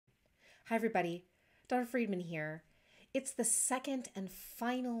Hi, everybody. Dr. Friedman here. It's the second and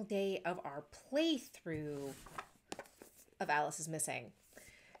final day of our playthrough of Alice is Missing,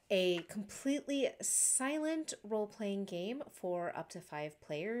 a completely silent role playing game for up to 5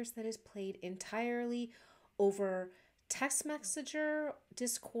 players that is played entirely over text messenger,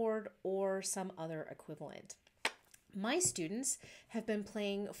 Discord, or some other equivalent. My students have been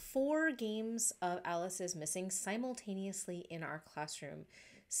playing 4 games of Alice is Missing simultaneously in our classroom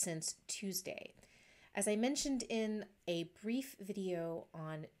since Tuesday. As I mentioned in a brief video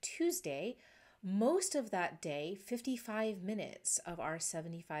on Tuesday, most of that day, 55 minutes of our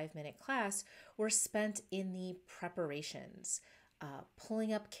 75-minute class, were spent in the preparations,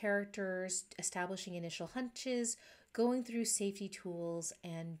 pulling up characters, establishing initial hunches, going through safety tools,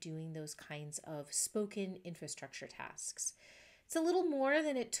 and doing those kinds of spoken infrastructure tasks. It's a little more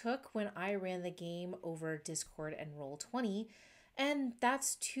than it took when I ran the game over Discord and Roll20, and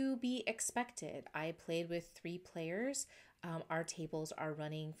that's to be expected. I played with 3 players. Our tables are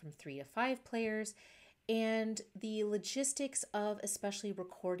running from 3 to 5 players, and the logistics of especially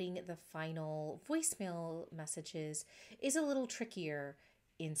recording the final voicemail messages is a little trickier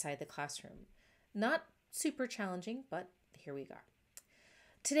inside the classroom. Not super challenging, but here we go.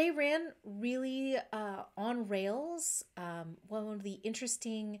 Today ran really on rails. One of the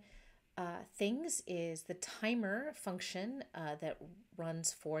interesting things is the timer function that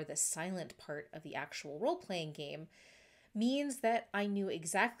runs for the silent part of the actual role-playing game means that I knew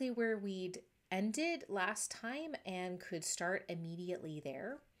exactly where we'd ended last time and could start immediately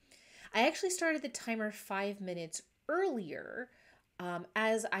there. I actually started the timer 5 minutes earlier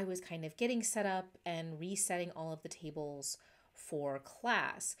as I was kind of getting set up and resetting all of the tables for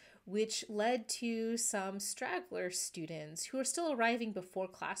class, which led to some straggler students who are still arriving before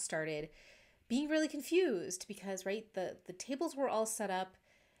class started being really confused because, right, the tables were all set up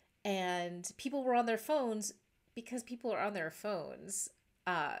and people were on their phones because people are on their phones.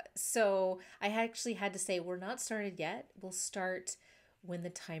 So I actually had to say, we're not started yet. We'll start when the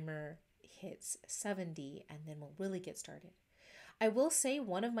timer hits 70 and then we'll really get started. I will say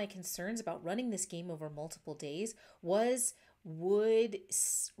one of my concerns about running this game over multiple days was, would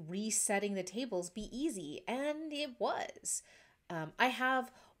resetting the tables be easy? And it was. I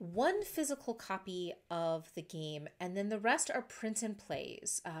have 1 physical copy of the game, and then the rest are print and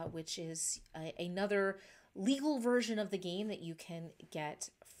plays, which is another legal version of the game that you can get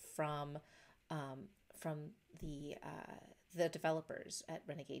from the developers at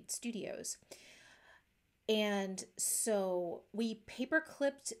Renegade Studios. And so we paper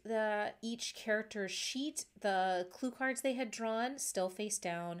clipped each character's sheet, the clue cards they had drawn, still face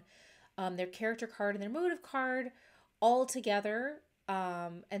down, their character card and their motive card all together.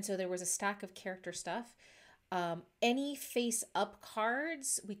 And so there was a stack of character stuff. Any face up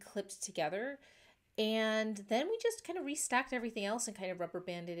cards we clipped together. And then we just kind of restacked everything else and kind of rubber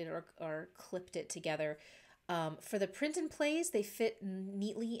banded it or clipped it together. For the print and plays, they fit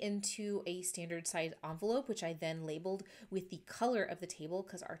neatly into a standard size envelope, which I then labeled with the color of the table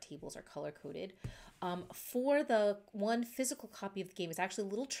because our tables are color coded. For the 1 physical copy of the game, it's actually a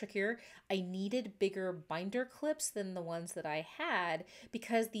little trickier. I needed bigger binder clips than the ones that I had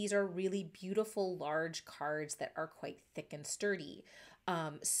because these are really beautiful large cards that are quite thick and sturdy.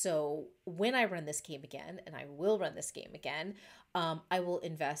 So when I run this game again, and I will run this game again, I will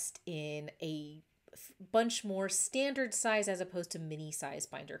invest in a bunch more standard size as opposed to mini size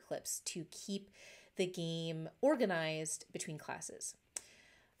binder clips to keep the game organized between classes.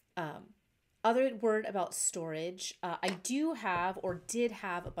 Other word about storage, I do have or did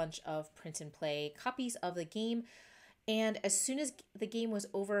have a bunch of print and play copies of the game. And as soon as the game was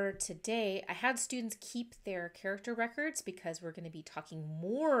over today, I had students keep their character records because we're going to be talking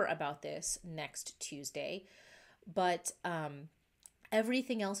more about this next Tuesday. But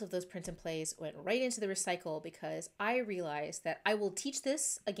everything else of those print and plays went right into the recycle because I realized that I will teach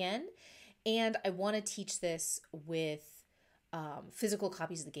this again, and I want to teach this with physical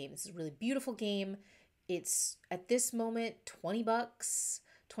copies of the game. This is a really beautiful game. It's at this moment $20,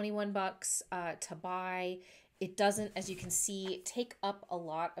 $21 to buy. It doesn't, as you can see, take up a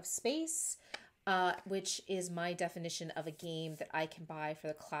lot of space, which is my definition of a game that I can buy for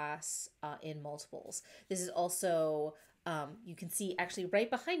the class in multiples. This is also, you can see actually right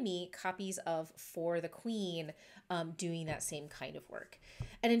behind me, copies of For the Queen doing that same kind of work.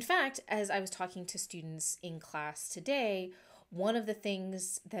 And in fact, as I was talking to students in class today, one of the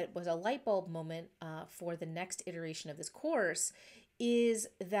things that was a light bulb moment for the next iteration of this course is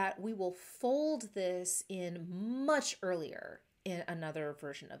that we will fold this in much earlier in another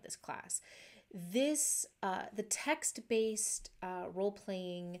version of this class. This, the text-based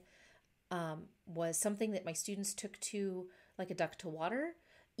role-playing was something that my students took to like a duck to water,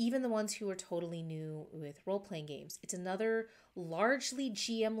 even the ones who are totally new with role-playing games. It's another largely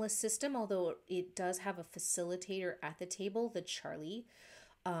GM-less system, although it does have a facilitator at the table, the Charlie,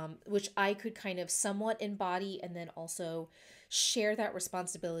 which I could kind of somewhat embody and then also share that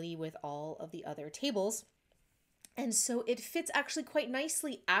responsibility with all of the other tables. And so it fits actually quite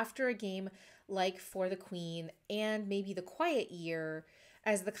nicely after a game like For the Queen and maybe The Quiet Year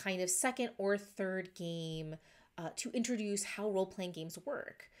as the kind of second or third game to introduce how role-playing games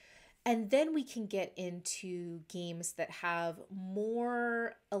work. And then we can get into games that have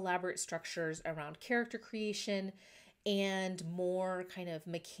more elaborate structures around character creation and more kind of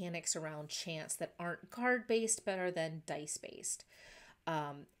mechanics around chance that aren't card-based, better than dice-based.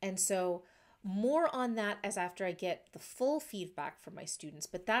 And so more on that as after I get the full feedback from my students,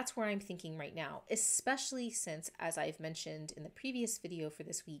 but that's where I'm thinking right now, especially since, as I've mentioned in the previous video for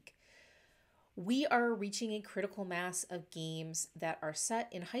this week, we are reaching a critical mass of games that are set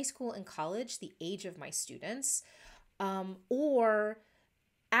in high school and college, the age of my students, or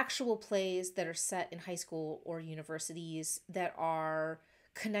actual plays that are set in high school or universities that are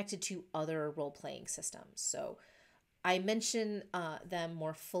connected to other role-playing systems. So I mention them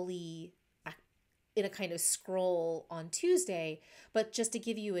more fully in a kind of scroll on Tuesday, but just to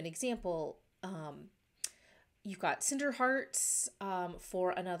give you an example, you've got Cinder Hearts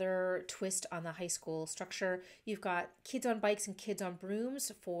for another twist on the high school structure. You've got Kids on Bikes and Kids on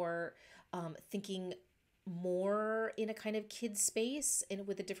Brooms for thinking more in a kind of kid space and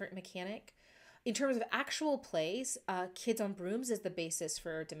with a different mechanic. In terms of actual plays, Kids on Brooms is the basis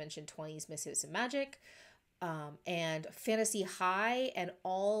for Dimension 20's Missives of Magic. And Fantasy High and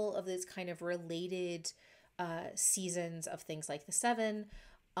all of these kind of related seasons of things like the Seven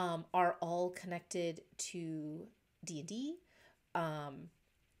are all connected to D&D.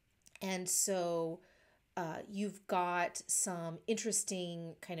 And so you've got some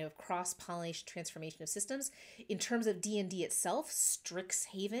interesting kind of cross-pollination transformation of systems. In terms of D&D itself,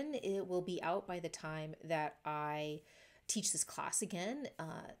 Strixhaven, it will be out by the time that I teach this class again,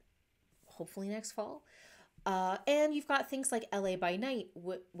 hopefully next fall. And you've got things like LA by Night,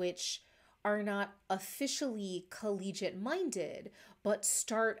 which are not officially collegiate minded, but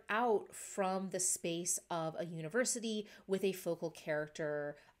start out from the space of a university with a focal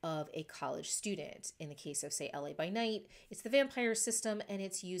character of a college student. In the case of, say, LA by Night, it's the vampire system, and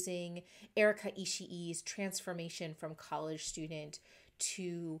it's using Erika Ishii's transformation from college student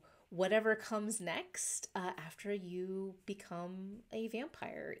to whatever comes next after you become a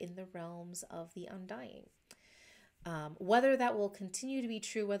vampire in the realms of the undying. Whether that will continue to be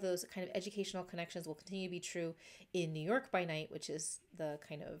true, whether those kind of educational connections will continue to be true in New York by Night, which is the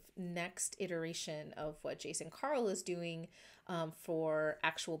kind of next iteration of what Jason Carl is doing for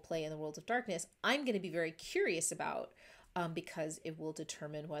actual play in the Worlds of Darkness, I'm going to be very curious about because it will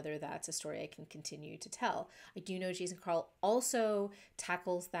determine whether that's a story I can continue to tell. I do know Jason Carl also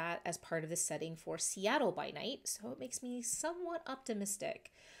tackles that as part of the setting for Seattle by Night, so it makes me somewhat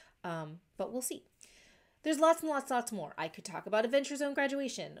optimistic, but we'll see. There's lots and lots more. I could talk about Adventure Zone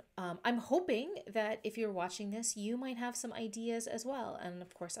Graduation. I'm hoping that if you're watching this, you might have some ideas as well. And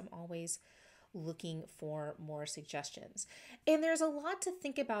of course, I'm always looking for more suggestions. And there's a lot to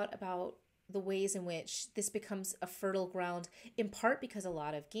think about the ways in which this becomes a fertile ground, in part because a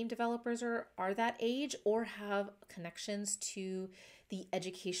lot of game developers are that age or have connections to the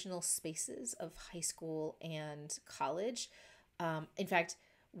educational spaces of high school and college. In fact,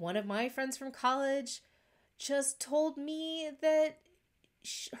 one of my friends from college just told me that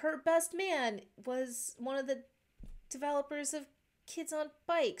her best man was one of the developers of Kids on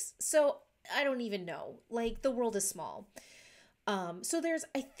Bikes. So I don't even know. Like, the world is small. So there's,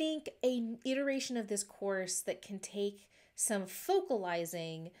 I think, an iteration of this course that can take some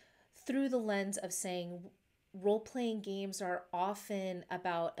focalizing through the lens of saying role-playing games are often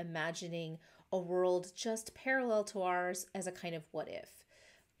about imagining a world just parallel to ours as a kind of what if.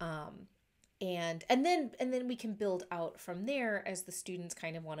 And then we can build out from there as the students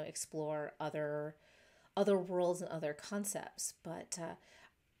kind of want to explore other worlds and other concepts. But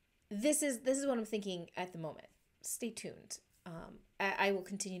this is what I'm thinking at the moment. Stay tuned. I will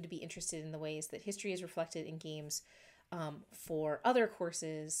continue to be interested in the ways that history is reflected in games for other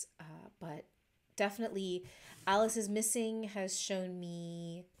courses, but definitely Alice is Missing has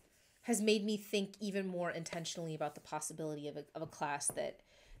made me think even more intentionally about the possibility of a class that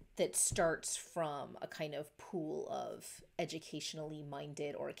starts from a kind of pool of educationally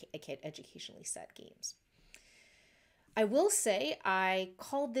minded or educationally set games. I will say I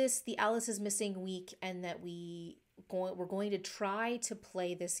called this the Alice is Missing week, and that we we're going to try to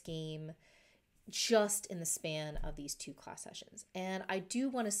play this game just in the span of these 2 class sessions. And I do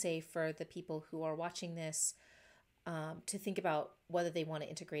want to say for the people who are watching this, to think about whether they want to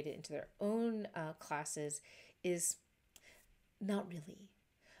integrate it into their own classes is not really.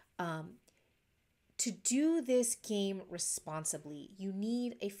 To do this game responsibly, you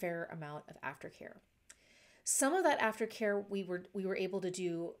need a fair amount of aftercare. Some of that aftercare we were able to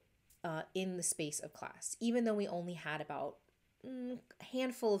do in the space of class, even though we only had about a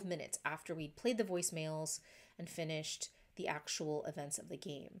handful of minutes after we'd played the voicemails and finished the actual events of the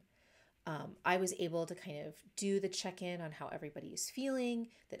game. I was able to kind of do the check-in on how everybody is feeling,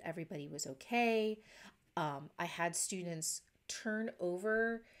 that everybody was okay. I had students turn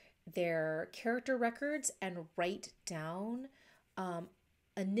over their character records and write down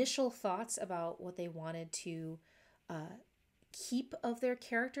initial thoughts about what they wanted to keep of their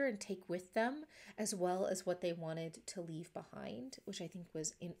character and take with them, as well as what they wanted to leave behind, which I think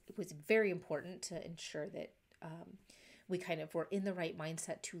was very important to ensure that we kind of were in the right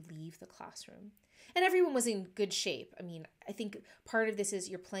mindset to leave the classroom. And everyone was in good shape. I mean, I think part of this is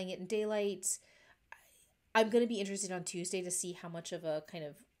you're playing it in daylight. I'm going to be interested on Tuesday to see how much of a kind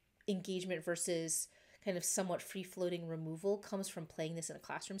of engagement versus kind of somewhat free-floating removal comes from playing this in a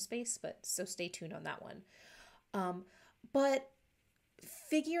classroom space, so stay tuned on that one. But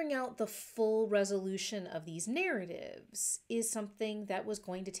figuring out the full resolution of these narratives is something that was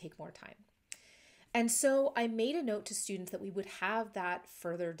going to take more time. And so I made a note to students that we would have that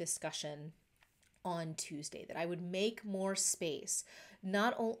further discussion on Tuesday, that I would make more space,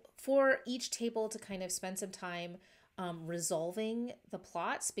 not only for each table to kind of spend some time resolving the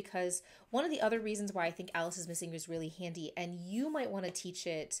plots, because one of the other reasons why I think Alice is Missing is really handy, and you might want to teach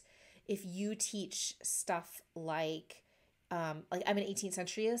it if you teach stuff like I'm an 18th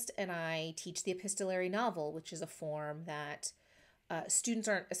centuryist and I teach the epistolary novel, which is a form that students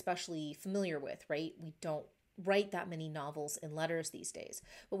aren't especially familiar with, right? We don't write that many novels in letters these days,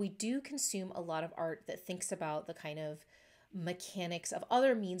 but we do consume a lot of art that thinks about the kind of mechanics of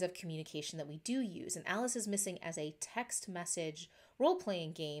other means of communication that we do use. And Alice is Missing as a text message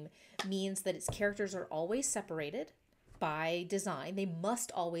role-playing game means that its characters are always separated by design. They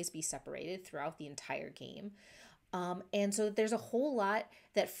must always be separated throughout the entire game. And so there's a whole lot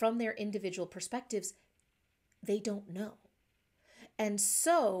that from their individual perspectives, they don't know. And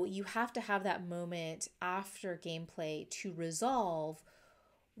so you have to have that moment after gameplay to resolve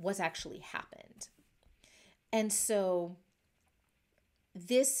what's actually happened. And so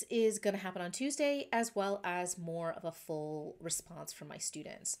this is going to happen on Tuesday, as well as more of a full response from my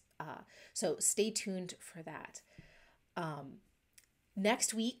students. So stay tuned for that.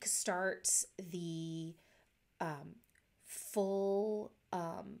 Next week starts the full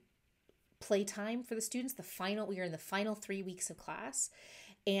playtime for the students. We are in the final 3 weeks of class,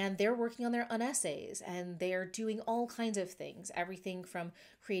 and they're working on their own essays, and they're doing all kinds of things, everything from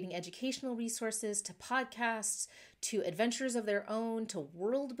creating educational resources to podcasts to adventures of their own to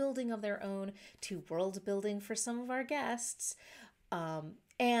world building of their own to world building for some of our guests.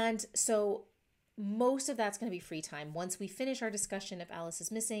 And so most of that's going to be free time once we finish our discussion of Alice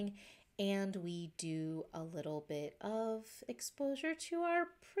is Missing, and we do a little bit of exposure to our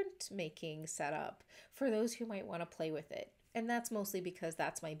printmaking setup for those who might want to play with it. And that's mostly because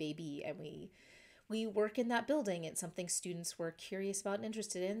that's my baby, and we work in that building. It's something students were curious about and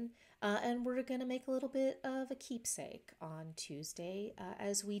interested in, and we're going to make a little bit of a keepsake on Tuesday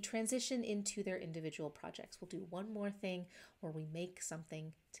as we transition into their individual projects. We'll do one more thing where we make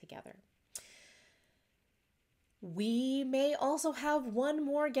something together. We may also have one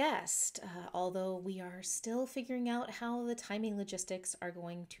more guest, although we are still figuring out how the timing logistics are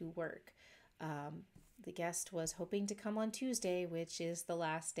going to work. The guest was hoping to come on Tuesday, which is the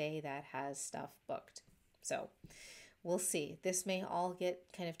last day that has stuff booked. So we'll see. This may all get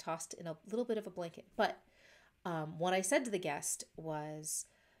kind of tossed in a little bit of a blanket. But what I said to the guest was,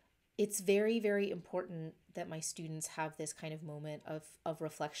 it's very, very important that my students have this kind of moment of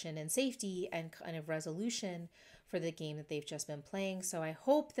reflection and safety and kind of resolution for the game that they've just been playing. So I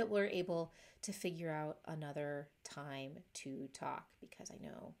hope that we're able to figure out another time to talk, because I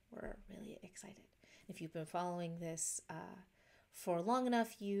know we're really excited. If you've been following this for long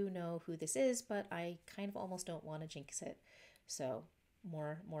enough, you know who this is, but I kind of almost don't want to jinx it. So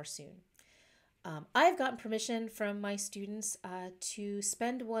more soon. I've gotten permission from my students to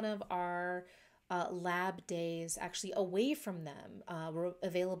spend one of our lab days actually away from them. We're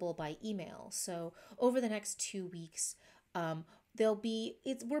available by email. So over the next 2 weeks,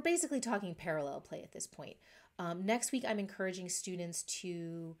 we're basically talking parallel play at this point. Next week, I'm encouraging students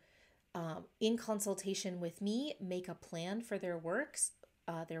to in consultation with me, make a plan for their works,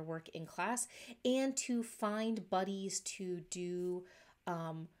 their work in class, and to find buddies to do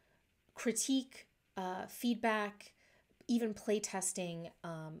critique, feedback, even play testing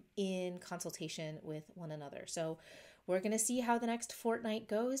in consultation with one another. So we're going to see how the next fortnight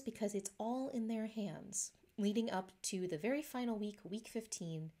goes because it's all in their hands, leading up to the very final week, week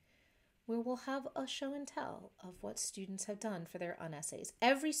 15, where we'll have a show and tell of what students have done for their unessays.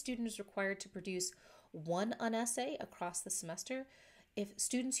 Every student is required to produce one unessay across the semester. If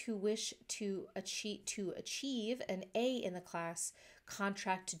students who wish to achieve an A in the class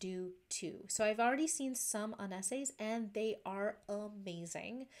contract to do 2. So I've already seen some unessays and they are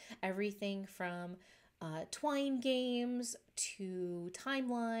amazing. Everything from twine games to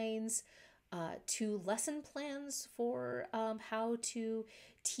timelines, to lesson plans for how to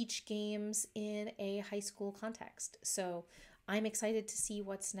teach games in a high school context. So I'm excited to see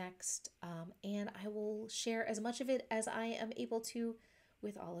what's next, and I will share as much of it as I am able to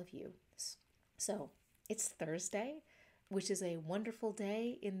with all of you. So it's Thursday, which is a wonderful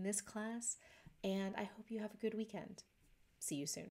day in this class, and I hope you have a good weekend. See you soon.